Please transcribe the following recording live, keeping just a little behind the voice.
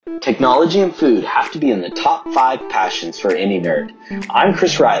Technology and food have to be in the top 5 passions for any nerd. I'm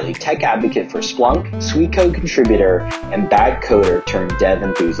Chris Riley, tech advocate for Splunk, SweetCode contributor, and bad coder turned dev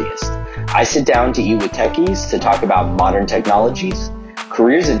enthusiast. I sit down to eat with techies to talk about modern technologies,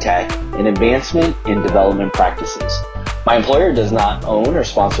 careers in tech, and advancement in development practices. My employer does not own or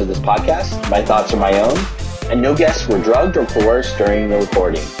sponsor this podcast. My thoughts are my own, and no guests were drugged or coerced during the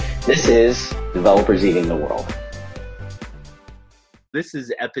recording. This is Developers Eating the World. This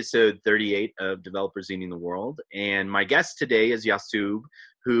is episode 38 of Developers Eating the World, and my guest today is Yasub,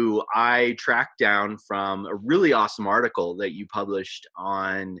 who I tracked down from a really awesome article that you published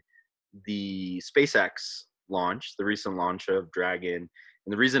on the SpaceX launch, the recent launch of Dragon.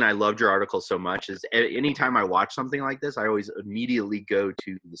 And the reason I loved your article so much is anytime I watch something like this, I always immediately go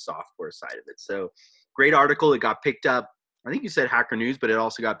to the software side of it. So great article. It got picked up. I think you said Hacker News, but it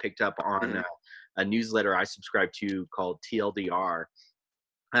also got picked up on a newsletter I subscribe to called TLDR.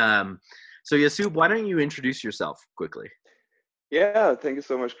 So Yasub, why don't you introduce yourself quickly? Yeah, thank you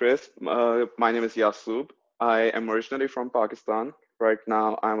so much, Chris. My name is Yasub. I am originally from Pakistan. Right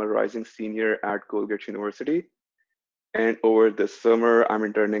now, I'm a rising senior at Colgate University. And over this summer, I'm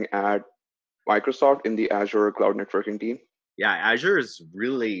interning at Microsoft in the Azure Cloud Networking team. Yeah, Azure is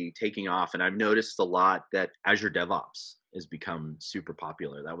really taking off. And I've noticed a lot that Azure DevOps has become super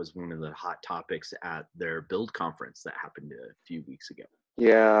popular. That was one of the hot topics at their Build conference that happened a few weeks ago.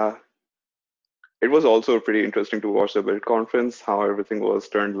 Yeah, it was also pretty interesting to watch the Build conference, how everything was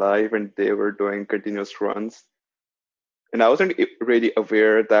turned live and they were doing continuous runs. And I wasn't really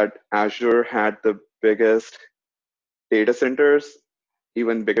aware that Azure had the biggest data centers,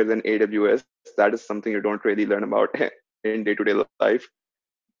 even bigger than AWS. That is something you don't really learn about in day-to-day life.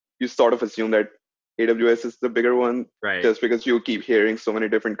 You sort of assume that AWS is the bigger one, right? Just because you keep hearing so many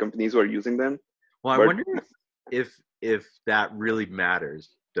different companies who are using them. Well, I wonder if that really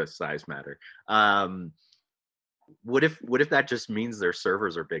matters. Does size matter? What if that just means their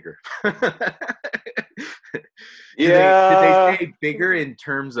servers are bigger? Did they say bigger in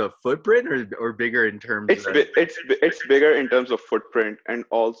terms of footprint or bigger in terms of... It's bigger in terms of footprint. And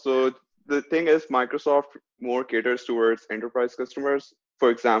also the thing is Microsoft more caters towards enterprise customers. For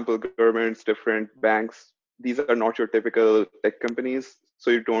example, governments, different banks, these are not your typical tech companies.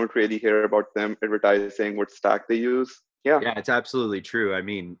 So you don't really hear about them advertising what stack they use. Yeah, it's absolutely true. I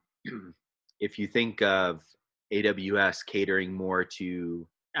mean, if you think of AWS catering more to...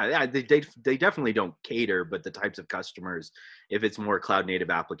 they definitely don't cater, but the types of customers, if it's more cloud native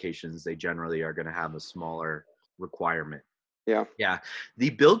applications, they generally are going to have a smaller requirement. Yeah.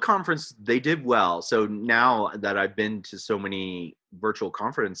 The Build conference, they did well. So now that I've been to so many virtual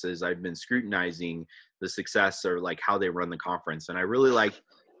conferences, I've been scrutinizing the success or like how they run the conference. And I really like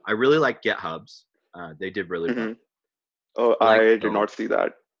GitHub's. They did really well. Oh, I did not see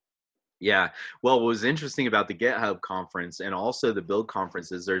that. Yeah. Well, what was interesting about the GitHub conference and also the Build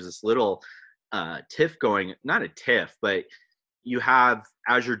conference is there's this little tiff going, not a tiff, but you have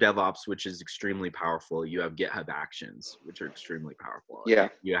Azure DevOps, which is extremely powerful. You have GitHub Actions, which are extremely powerful. Yeah.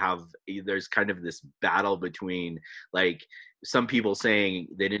 There's kind of this battle between like some people saying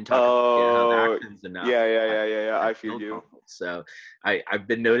they didn't talk about GitHub Actions enough. Yeah. I feel you. So I've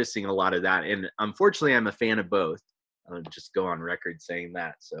been noticing a lot of that. And unfortunately, I'm a fan of both. I'll just go on record saying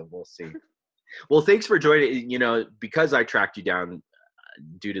that. So we'll see. Well, thanks for joining. Because I tracked you down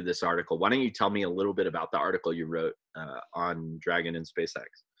due to this article, why don't you tell me a little bit about the article you wrote on Dragon and SpaceX?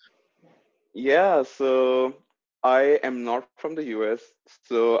 Yeah, so I am not from the US,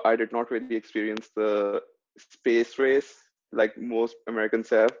 so I did not really experience the space race like most Americans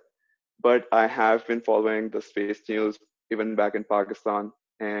have, but I have been following the space news even back in Pakistan.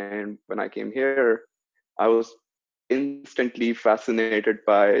 And when I came here, I was instantly fascinated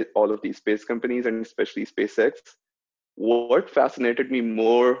by all of these space companies and especially SpaceX. What fascinated me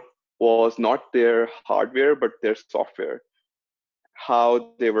more was not their hardware, but their software,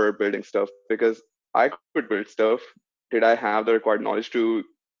 how they were building stuff. Because I could build stuff. Did I have the required knowledge to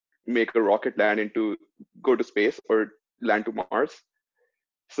make a rocket land go to space or land to Mars?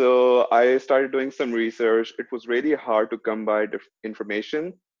 So I started doing some research. It was really hard to come by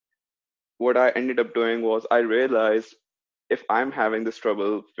information. What I ended up doing was I realized if I'm having this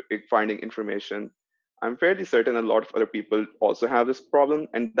trouble finding information, I'm fairly certain a lot of other people also have this problem.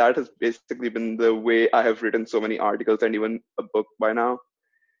 And that has basically been the way I have written so many articles and even a book by now,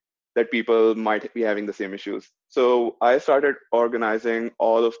 that people might be having the same issues. So I started organizing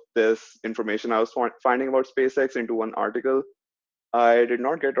all of this information I was finding about SpaceX into one article. I did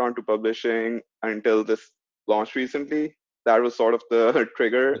not get around to publishing until this launched recently. that was sort of the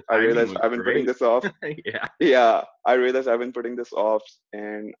trigger. The I timing realized was I've been putting great. this off. Yeah. Yeah, I realized I've been putting this off,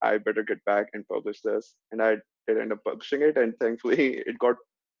 and I better get back and publish this. And I did end up publishing it, and thankfully, it got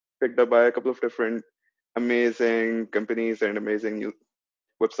picked up by a couple of different amazing companies and amazing new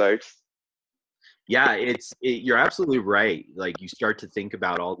websites. Yeah, you're absolutely right. Like you start to think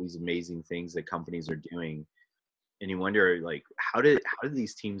about all these amazing things that companies are doing, and you wonder like how did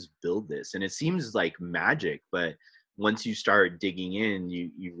these teams build this? And it seems like magic, but once you start digging in,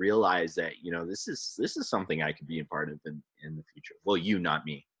 you realize that this is something I could be a part of in the future. Well, you, not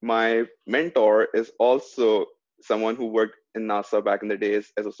me. My mentor is also someone who worked in NASA back in the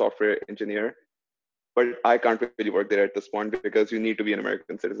days as a software engineer, but I can't really work there at this point because you need to be an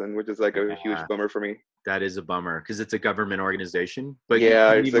American citizen, which is like a huge Yeah, bummer for me. that is a bummer because it's a government organization. But you Yeah,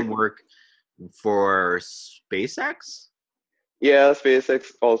 couldn't it's like even work for SpaceX? yeah,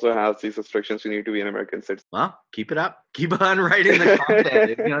 SpaceX also has these restrictions. You need to be an American citizen. Well, keep it up. Keep on writing the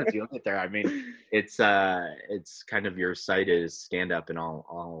content. You'll get there. I mean, it's kind of your site is stand up, and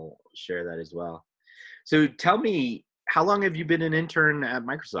I'll share that as well. So tell me, how long have you been an intern at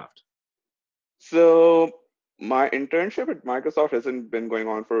Microsoft? So my internship at Microsoft hasn't been going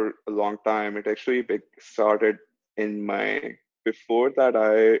on for a long time. It actually started in my before that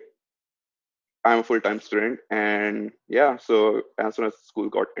I'm a full-time student, and yeah, so as soon as school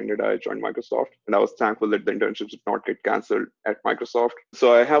got ended, I joined Microsoft, and I was thankful that the internships did not get canceled at Microsoft.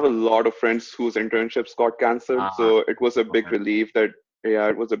 So I have a lot of friends whose internships got canceled, Ah, so it was a big okay. relief that yeah,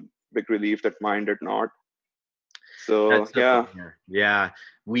 it was a big relief that mine did not. So That's a yeah, bummer. Yeah,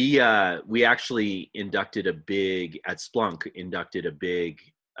 we actually inducted a big at Splunk inducted a big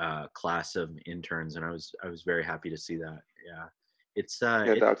class of interns, and I was very happy to see that. Yeah,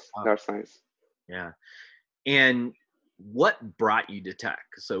 yeah, it's that's nice. yeah. And what brought you to tech?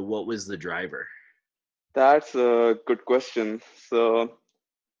 So what was the driver? That's a good question. So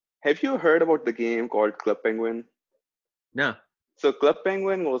have you heard about the game called Club Penguin? No. So Club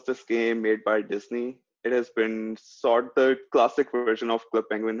Penguin was this game made by Disney. It has been the classic version of Club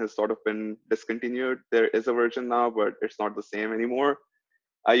Penguin has sort of been discontinued. There is a version now, but it's not the same anymore.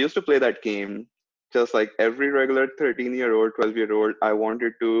 I used to play that game just like every regular 13-year-old, 12-year-old. I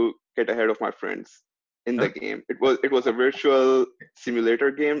wanted to get ahead of my friends in the Okay. game. It was a virtual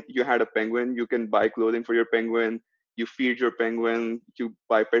simulator game. You had a penguin. You can buy clothing for your penguin. You feed your penguin. You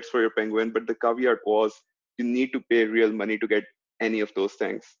buy pets for your penguin. But the caveat was you need to pay real money to get any of those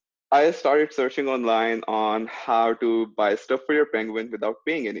things. I started searching online on how to buy stuff for your penguin without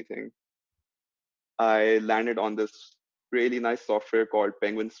paying anything. I landed on this really nice software called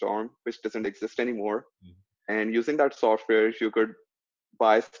Penguin Storm, which doesn't exist anymore. And using that software, you could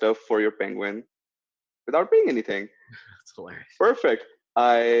buy stuff for your penguin without paying anything. That's hilarious. Perfect.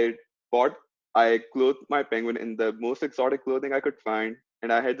 I bought, I clothed my penguin in the most exotic clothing I could find.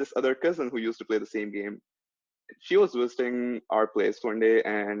 And I had this other cousin who used to play the same game. She was visiting our place one day,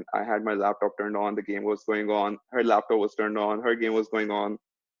 and I had my laptop turned on. The game was going on. Her laptop was turned on. Her game was going on.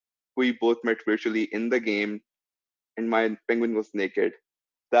 We both met virtually in the game, and my penguin was naked.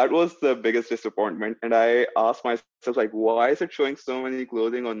 That was the biggest disappointment. And I asked myself, like, why is it showing so many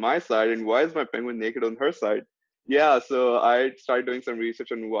clothing on my side, and why is my penguin naked on her side? Yeah, so I started doing some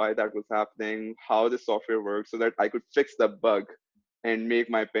research on why that was happening, how the software works, so that I could fix the bug and make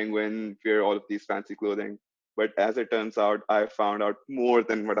my penguin wear all of these fancy clothing. But as it turns out, I found out more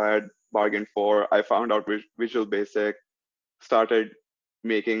than what I had bargained for. I found out Visual Basic, started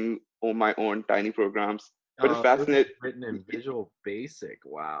making my own tiny programs. But it's Oh, it was fascinating. written in Visual Basic.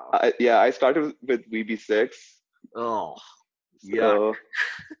 Wow. Yeah, I started with VB6. Oh, yuck.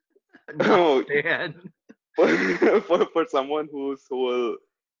 So Not a fan. for someone whose whole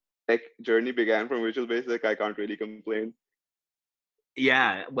tech journey began from Visual Basic, I can't really complain.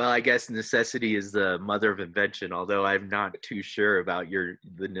 Yeah, well, I guess necessity is the mother of invention, although I'm not too sure about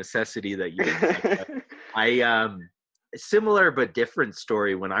the necessity that you I similar but different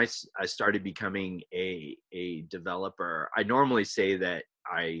story. When I started becoming a developer, I normally say that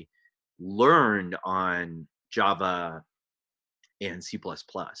I learned on Java and C++,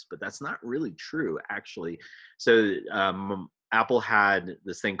 but that's not really true actually. So Apple had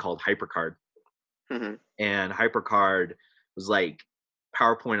this thing called HyperCard, Mhm. and HyperCard was like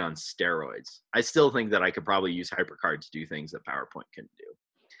PowerPoint on steroids. I still think that I could probably use HyperCard to do things that PowerPoint couldn't do.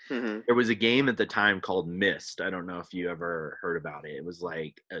 Mhm. There was a game at the time called Myst. I don't know if you ever heard about it. It was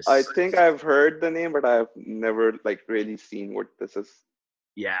like I think I've heard the name, but I've never like really seen what this is.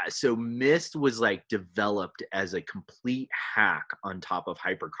 yeah, so Myst was like developed as a complete hack on top of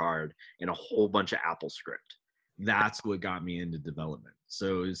HyperCard and a whole bunch of Apple script. That's what got me into development.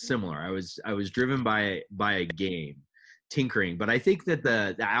 So it was similar. I was driven by a game tinkering, but I think that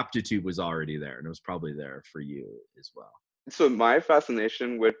the aptitude was already there, and it was probably there for you as well. So my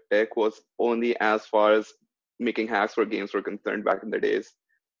fascination with tech was only as far as making hacks for games were concerned back in the days.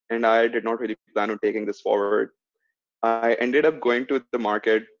 And I did not really plan on taking this forward. I ended up going to the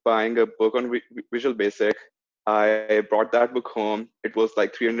market, buying a book on Visual Basic. I brought that book home. It was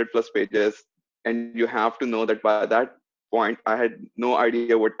like 300 plus pages. And you have to know that by that point, I had no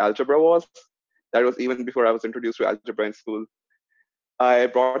idea what algebra was. That was even before I was introduced to algebra in school. I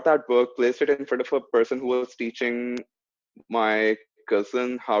brought that book, placed it in front of a person who was teaching my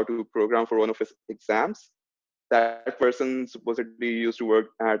cousin how to program for one of his exams. That person supposedly used to work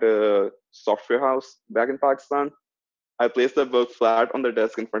at a software house back in Pakistan. I placed the book flat on the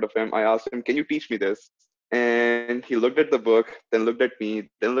desk in front of him. I asked him, "Can you teach me this?" And he looked at the book, then looked at me,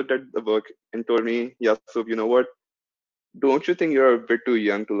 then looked at the book and told me, "Yasub, you know what? Don't you think you're a bit too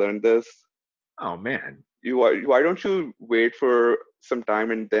young to learn this? Oh man. Why don't you wait for some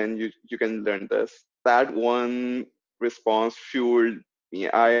time and then you can learn this?" That one response fueled me.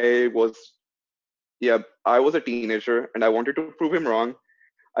 I was a teenager and I wanted to prove him wrong.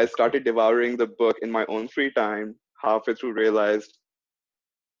 I started devouring the book in my own free time. Halfway through, realized,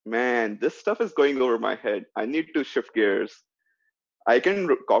 man, this stuff is going over my head. I need to shift gears. I can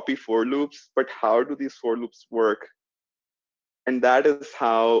copy for loops, but how do these for loops work? And that is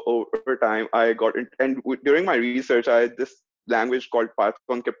how over time I got it. And during my research, this language called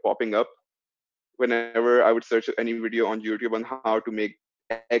Python kept popping up whenever I would search any video on YouTube on how to make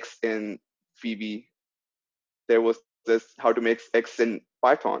X in VB. There was this how to make X in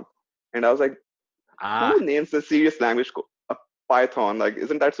Python. And I was like, who names a serious language a Python? Like,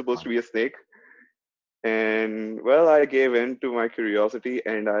 isn't that supposed to be a snake? And well, I gave in to my curiosity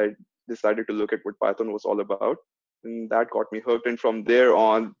and I decided to look at what Python was all about. And that got me hooked. And from there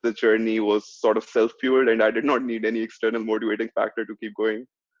on, the journey was sort of self-fueled and I did not need any external motivating factor to keep going.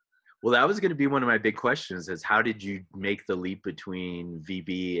 Well, that was going to be one of my big questions is how did you make the leap between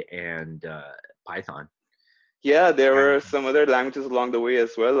VB and Python? Yeah, there were some other languages along the way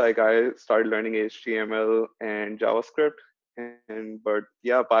as well. Like I started learning HTML and JavaScript. But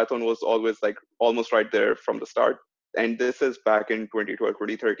yeah, Python was always like almost right there from the start. And this is back in 2012,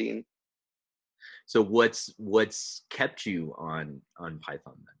 2013. So what's kept you on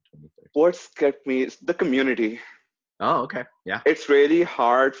Python then? What's kept me is the community. Oh, okay. Yeah. It's really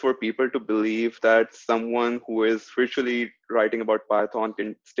hard for people to believe that someone who is virtually writing about Python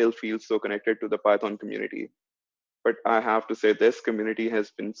can still feel so connected to the Python community. But I have to say, this community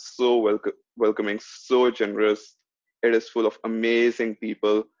has been so welcoming, so generous. It is full of amazing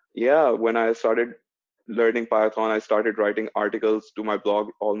people. Yeah, when I started learning Python, I started writing articles to my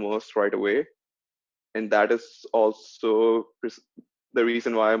blog almost right away. And that is also the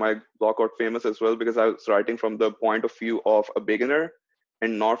reason why my blog got famous as well, because I was writing from the point of view of a beginner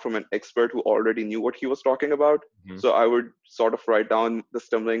and not from an expert who already knew what he was talking about. Mm-hmm. So I would sort of write down the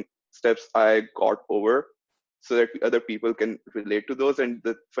stumbling steps I got over so that other people can relate to those. And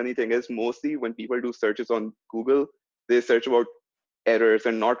the funny thing is, mostly when people do searches on Google, they search about errors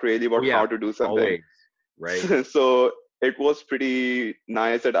and not really about how to do something. Always. Right. So it was pretty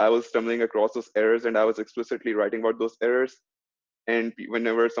nice that I was stumbling across those errors and I was explicitly writing about those errors. And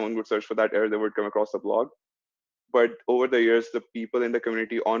whenever someone would search for that error, they would come across the blog. But over the years, the people in the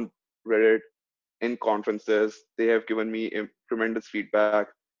community on Reddit, in conferences, they have given me tremendous feedback.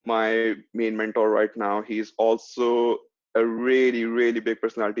 My main mentor right now, he's also a really, really big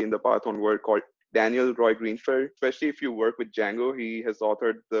personality in the Python world called Daniel Roy Greenfield. Especially if you work with Django, he has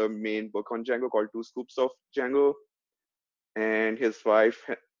authored the main book on Django called Two Scoops of Django. And his wife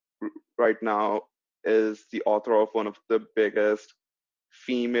right now is the author of one of the biggest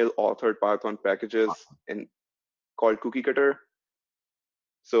female authored Python packages called Cookie Cutter.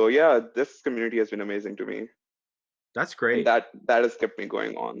 So yeah, this community has been amazing to me. That's great. And that has kept me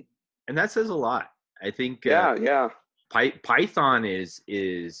going on. And that says a lot. I think Python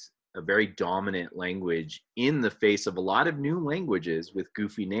is a very dominant language in the face of a lot of new languages with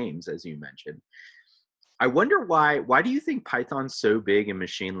goofy names, as you mentioned. I wonder why do you think Python's so big in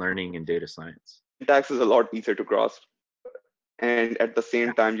machine learning and data science? Syntax is a lot easier to grasp. And at the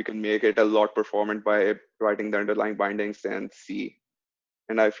same time, you can make it a lot performant by writing the underlying bindings in C.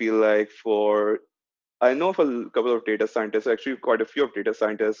 And I feel like I know of a couple of data scientists, actually quite a few of data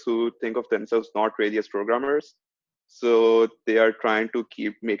scientists who think of themselves not really as programmers. So they are trying to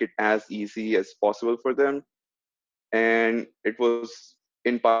make it as easy as possible for them. And it was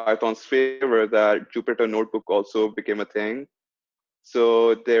in Python's favor that Jupyter Notebook also became a thing.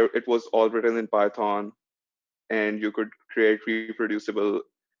 So it was all written in Python, and you could create reproducible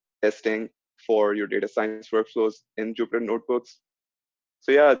testing for your data science workflows in Jupyter Notebooks.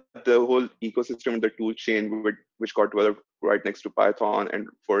 So yeah, the whole ecosystem and the tool chain which got developed right next to Python and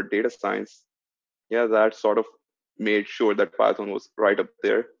for data science, yeah, that sort of made sure that Python was right up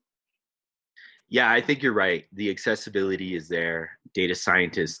there. Yeah, I think you're right. The accessibility is there. Data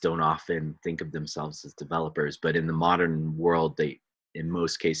scientists don't often think of themselves as developers, but in the modern world, in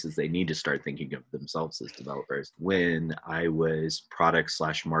most cases, they need to start thinking of themselves as developers. When I was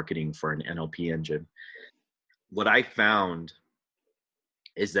product/marketing for an NLP engine, what I found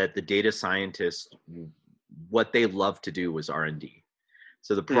is that the data scientists, what they love to do was R&D.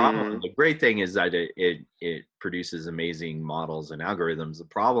 So the great thing is that it produces amazing models and algorithms. The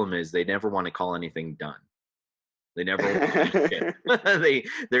problem is they never want to call anything done. They never want to ship.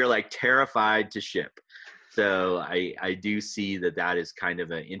 They're like terrified to ship. So I do see that is kind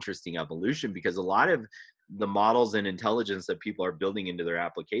of an interesting evolution, because a lot of the models and intelligence that people are building into their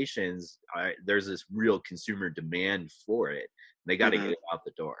applications, there's this real consumer demand for it. They got to get it out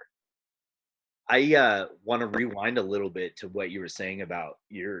the door. I want to rewind a little bit to what you were saying about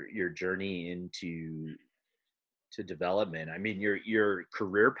your journey into development. I mean, your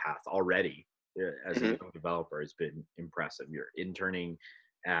career path already as a young developer has been impressive. You're interning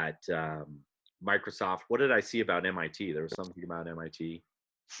at Microsoft. What did I see about MIT? There was something about MIT.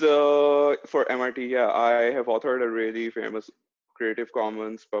 So for MIT, yeah, I have authored a really famous Creative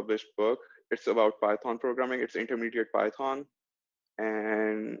Commons published book. It's about Python programming. It's intermediate Python,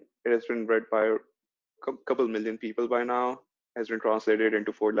 and it has been read by a couple million people by now, has been translated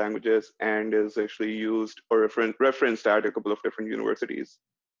into 4 languages, and is actually used or referenced at a couple of different universities.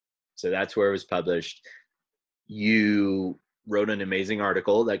 So that's where it was published. You wrote an amazing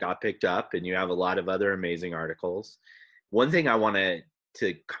article that got picked up, and you have a lot of other amazing articles. One thing I wanted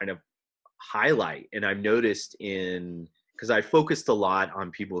to kind of highlight, and I've noticed because I focused a lot on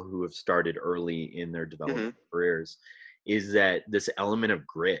people who have started early in their development careers, is that this element of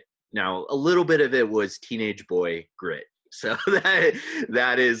grit. Now, a little bit of it was teenage boy grit. So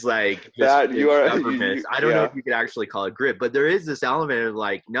that is like that you are. I don't know if you could actually call it grit, but there is this element of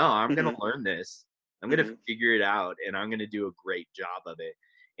like, no, I'm going to learn this. I'm going to figure it out, and I'm going to do a great job of it.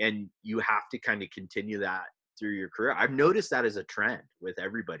 And you have to kind of continue that through your career. I've noticed that as a trend with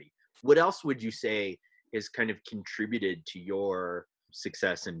everybody. What else would you say has kind of contributed to your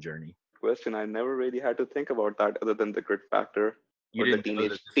success and journey? Question. I never really had to think about that other than the grit factor. You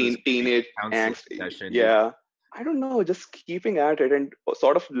didn't teenage angst. Yeah. I don't know, just keeping at it and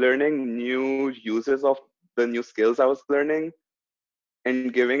sort of learning new uses of the new skills I was learning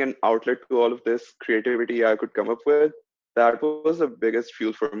and giving an outlet to all of this creativity I could come up with. That was the biggest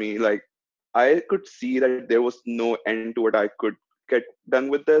fuel for me. Like, I could see that there was no end to what I could get done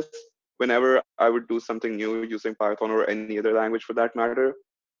with this. Whenever I would do something new using Python or any other language for that matter,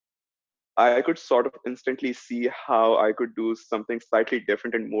 I could sort of instantly see how I could do something slightly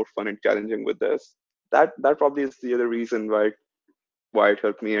different and more fun and challenging with this. That probably is the other reason why it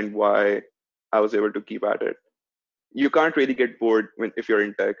helped me and why I was able to keep at it. You can't really get bored if you're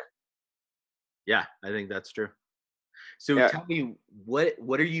in tech. Yeah, I think that's true. So tell me,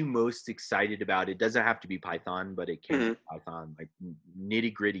 what are you most excited about? It doesn't have to be Python, but it can be Python, like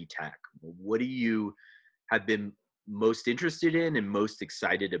nitty gritty tech. What do you have been most interested in and most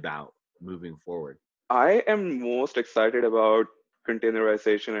excited about moving forward? I am most excited about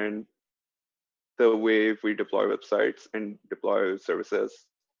containerization and the way we deploy websites and deploy services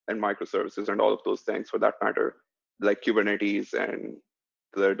and microservices and all of those things for that matter, like Kubernetes and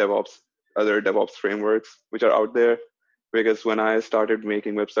the other DevOps frameworks which are out there. Because when I started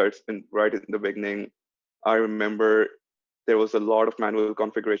making websites right in the beginning, I remember there was a lot of manual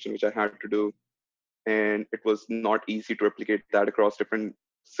configuration which I had to do, and it was not easy to replicate that across different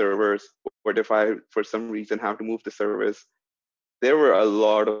servers. But if I, for some reason, have to move the service, there were a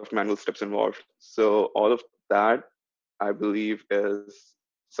lot of manual steps involved. So all of that, I believe, is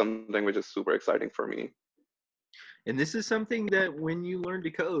something which is super exciting for me. And this is something that when you learn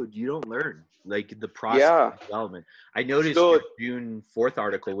to code, you don't learn, like the process of development. I noticed your June 4th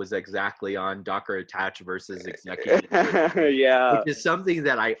article was exactly on Docker attach versus executive. Which is something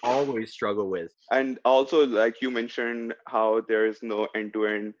that I always struggle with. And also, like you mentioned, how there is no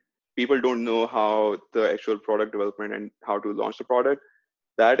end-to-end. People don't know how the actual product development and how to launch the product.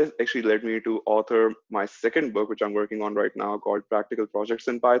 That has actually led me to author my second book, which I'm working on right now, called Practical Projects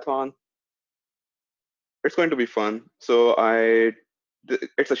in Python. It's going to be fun. So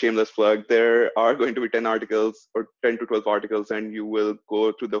it's a shameless plug. There are going to be 10 articles or 10 to 12 articles, and you will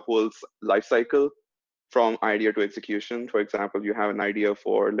go through the whole life cycle from idea to execution. For example, you have an idea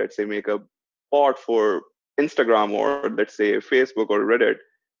for, let's say, make a bot for Instagram or let's say Facebook or Reddit.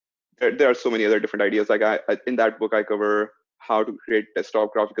 there are so many other different ideas. Like in that book, I cover how to create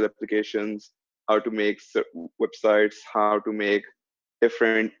desktop graphical applications, how to make websites, how to make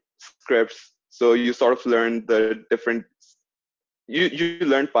different scripts. So you sort of learn the different. You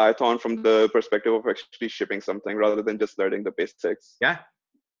learn Python from the perspective of actually shipping something rather than just learning the basics. Yeah,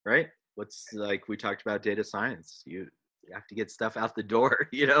 right. What's like we talked about data science. You have to get stuff out the door,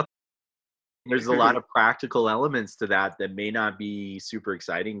 you know? There's a lot of practical elements to that may not be super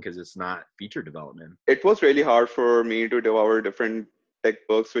exciting because it's not feature development. It was really hard for me to devour different tech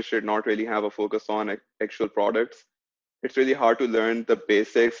books which did not really have a focus on actual products. It's really hard to learn the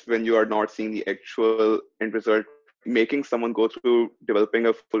basics when you are not seeing the actual end result. Making someone go through developing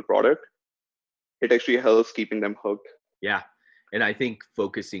a full product, it actually helps keeping them hooked. Yeah. And I think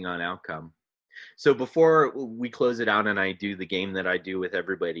focusing on outcome. So before we close it out and I do the game that I do with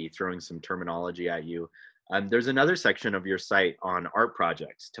everybody, throwing some terminology at you, there's another section of your site on art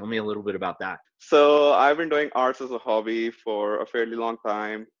projects. Tell me a little bit about that. So I've been doing arts as a hobby for a fairly long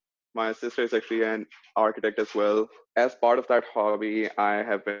time. My sister is actually an architect as well. As part of that hobby, I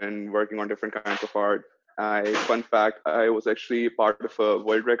have been working on different kinds of art. Fun fact, I was actually part of a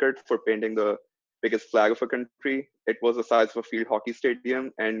world record for painting the biggest flag of a country. It was the size of a field hockey stadium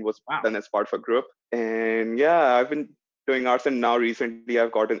and was done as part of a group. And yeah, I've been doing arts, and now recently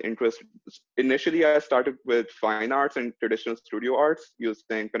I've got an interest. Initially, I started with fine arts and traditional studio arts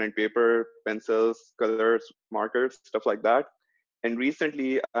using pen and paper, pencils, colors, markers, stuff like that. And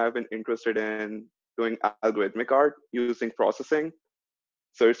recently, I've been interested in doing algorithmic art using processing.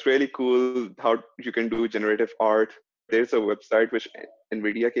 So it's really cool how you can do generative art. There's a website which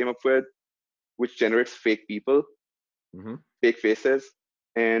NVIDIA came up with, which generates fake people, fake faces.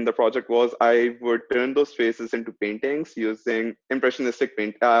 And the project was I would turn those faces into paintings using impressionistic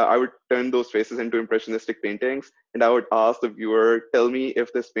paint. I would turn those faces into impressionistic paintings, and I would ask the viewer, tell me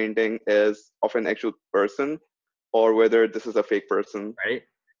if this painting is of an actual person or whether this is a fake person. Right.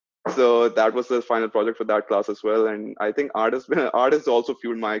 So that was the final project for that class as well. And I think art has also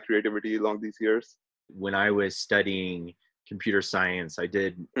fueled my creativity along these years. When I was studying computer science, I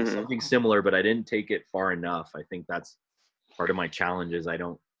did something similar, but I didn't take it far enough. I think that's part of my challenge is I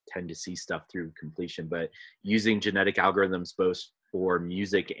don't tend to see stuff through completion, but using genetic algorithms both for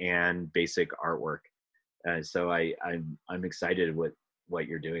music and basic artwork. So I'm excited with what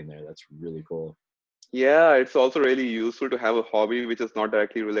you're doing there. That's really cool. Yeah, it's also really useful to have a hobby which is not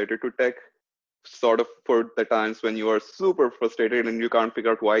directly related to tech, sort of for the times when you are super frustrated and you can't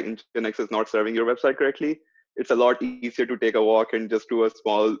figure out why Nginx is not serving your website correctly. It's a lot easier to take a walk and just do a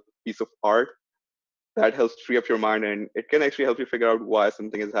small piece of art. That helps free up your mind, and it can actually help you figure out why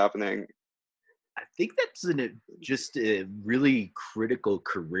something is happening. I think that's just a really critical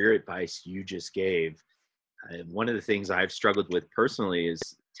career advice you just gave. One of the things I've struggled with personally is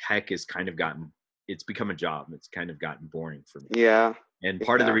tech has kind of it's become a job. It's kind of gotten boring for me. Yeah. And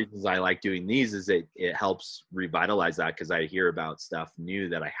part of the reasons I like doing these is that it helps revitalize that because I hear about stuff new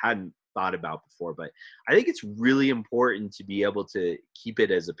that I hadn't thought about before. But I think it's really important to be able to keep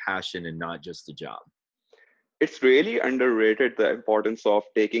it as a passion and not just a job. It's really underrated, the importance of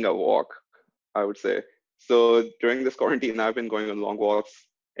taking a walk, I would say. So during this quarantine, I've been going on long walks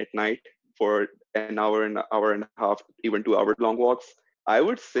at night for an hour and a half, even 2 hour long walks. I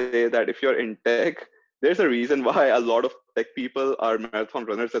would say that if you're in tech, there's a reason why a lot of tech people are marathon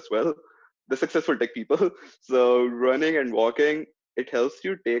runners as well, the successful tech people. So running and walking, it helps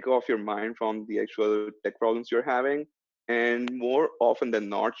you take off your mind from the actual tech problems you're having. And more often than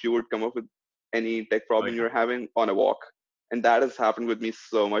not, you would come up with any tech problem you're having on a walk. And that has happened with me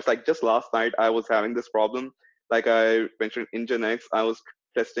so much. Like just last night, I was having this problem. Like I mentioned, Nginx, I was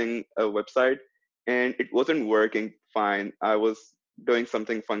testing a website and it wasn't working fine. I was doing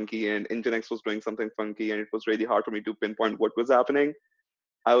something funky and Nginx was doing something funky, and it was really hard for me to pinpoint what was happening.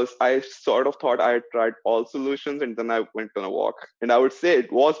 I sort of thought I had tried all solutions, and then I went on a walk. And I would say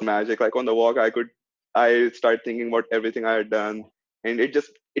it was magic. Like on the walk, I started thinking about everything I had done, and it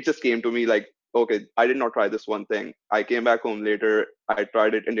just came to me like, okay, I did not try this one thing. I came back home later, I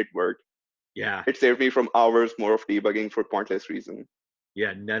tried it, and it worked. Yeah. It saved me from hours more of debugging for pointless reason.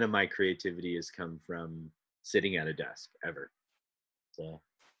 Yeah, none of my creativity has come from sitting at a desk ever. So,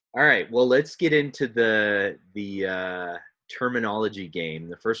 all right. Well, let's get into the terminology game.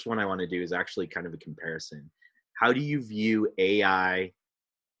 The first one I want to do is actually kind of a comparison. How do you view AI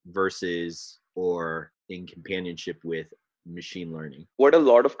versus or in companionship with machine learning? What a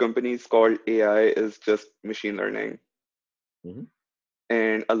lot of companies call AI is just machine learning.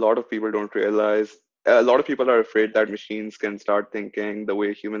 And a lot of people don't realize, a lot of people are afraid that machines can start thinking the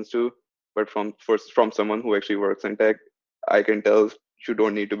way humans do. But from someone who actually works in tech, I can tell you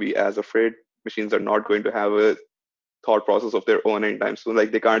don't need to be as afraid. Machines are not going to have a thought process of their own anytime soon.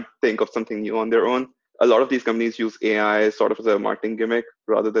 Like they can't think of something new on their own. A lot of these companies use AI sort of as a marketing gimmick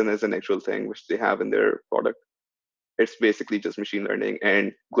rather than as an actual thing which they have in their product. It's basically just machine learning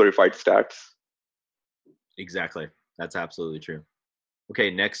and glorified stats. Exactly. That's absolutely true. Okay,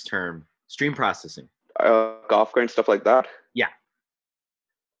 next term, stream processing. Kafka and stuff like that. Yeah.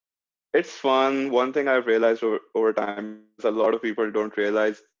 It's fun. One thing I've realized over time is a lot of people don't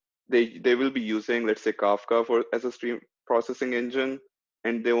realize they will be using, let's say, Kafka for as a stream processing engine,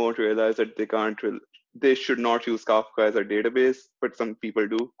 and they won't realize that they should not use Kafka as a database, but some people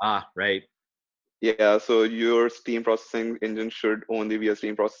do. Right. Yeah, so your stream processing engine should only be a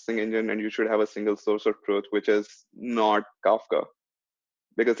stream processing engine, and you should have a single source of truth, which is not Kafka,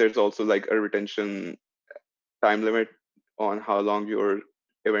 because there's also like a retention time limit on how long your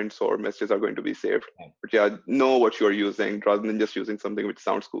events or messages are going to be saved. But yeah, know what you're using rather than just using something which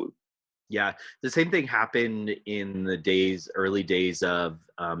sounds cool. Yeah, the same thing happened in the early days of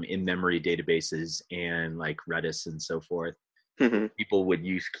in-memory databases and like Redis and so forth. Mm-hmm. People would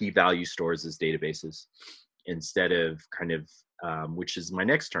use key value stores as databases instead of kind of, which is my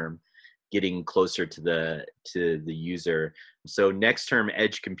next term, getting closer to the user. So next term,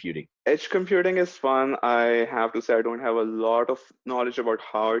 edge computing. Edge computing is fun. I have to say I don't have a lot of knowledge about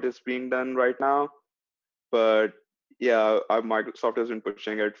how it is being done right now, but yeah, Microsoft has been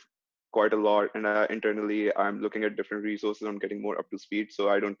pushing it quite a lot, and internally I'm looking at different resources on getting more up to speed. So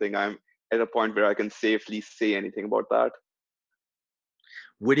I don't think I'm at a point where I can safely say anything about that.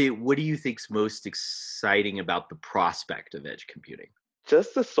 What do you think's most exciting about the prospect of edge computing?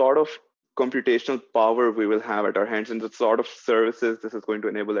 Just the sort of computational power we will have at our hands and the sort of services this is going to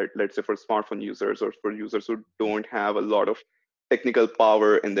enable, let's say for smartphone users or for users who don't have a lot of technical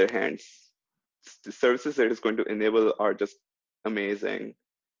power in their hands. The services that it's going to enable are just amazing.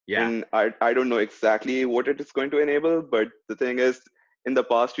 Yeah. And I don't know exactly what it is going to enable, but the thing is, in the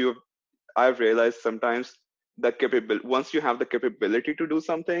past I've realized sometimes once you have the capability to do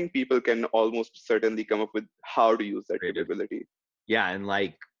something, people can almost certainly come up with how to use that capability. Yeah, and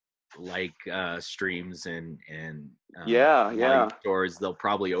like streams and yeah stores, they'll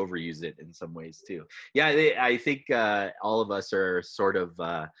probably overuse it in some ways too. Yeah, I think all of us are sort of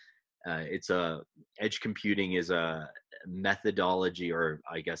edge computing is a methodology, or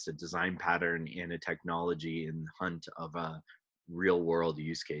I guess a design pattern and a technology in hunt of real world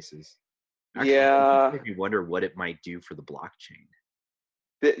use cases. Actually, yeah, if you wonder what it might do for the blockchain.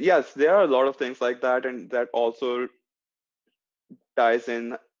 Yes, there are a lot of things like that, and that also ties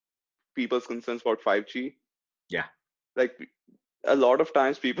in people's concerns about 5G. Yeah. Like a lot of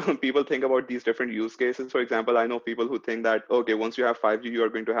times people think about these different use cases. For example, I know people who think that, okay, once you have 5G, you are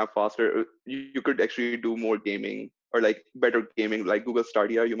going to have faster, you could actually do more gaming or like better gaming, like Google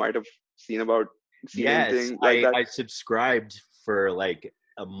Stadia. You might have seen anything like that. I subscribed for like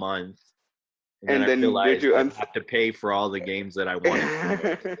a month. And then I realized I have to pay for all the games that I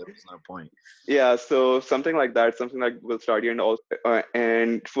wanted. There was no point. Yeah, so something like that, something like Google Stadia, and also,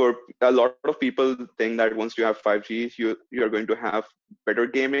 and for a lot of people think that once you have 5G, you're going to have better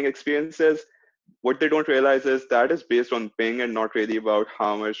gaming experiences. What they don't realize is that is based on ping and not really about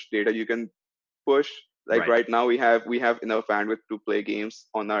how much data you can push. Like right now, we have enough bandwidth to play games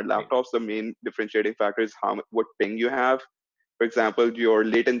on our laptops. The main differentiating factor is what ping you have. For example, your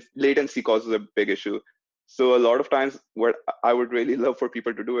latency causes a big issue. So a lot of times, what I would really love for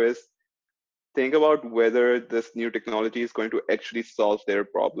people to do is think about whether this new technology is going to actually solve their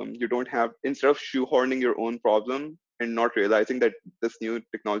problem. You don't have, instead of shoehorning your own problem and not realizing that this new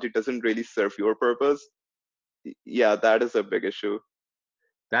technology doesn't really serve your purpose, yeah, that is a big issue.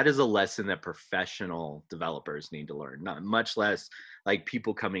 That is a lesson that professional developers need to learn, not much less like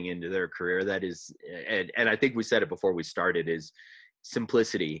people coming into their career. That is, and I think we said it before we started, is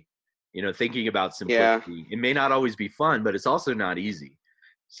simplicity. You know, thinking about simplicity. Yeah. It may not always be fun, but it's also not easy.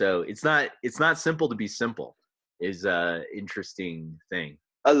 So it's not simple to be simple is a interesting thing.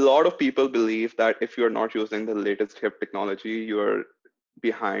 A lot of people believe that if you're not using the latest hip technology, you're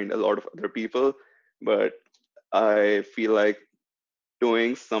behind a lot of other people. But I feel like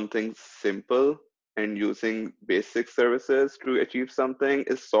doing something simple and using basic services to achieve something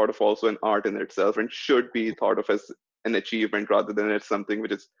is sort of also an art in itself and should be thought of as an achievement rather than as something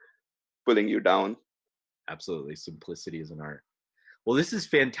which is pulling you down. Absolutely. Simplicity is an art. Well, this is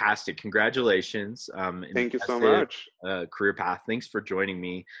fantastic. Congratulations. Thank you so much. Career path. Thanks for joining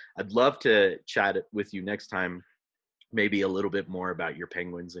me. I'd love to chat with you next time, maybe a little bit more about your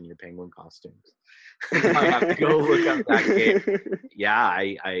penguins and your penguin costumes. I have to go look up that game. Yeah,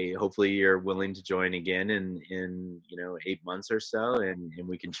 I hopefully you're willing to join again in 8 months or so, and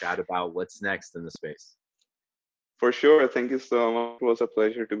we can chat about what's next in the space. For sure. Thank you so much. It was a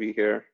pleasure to be here.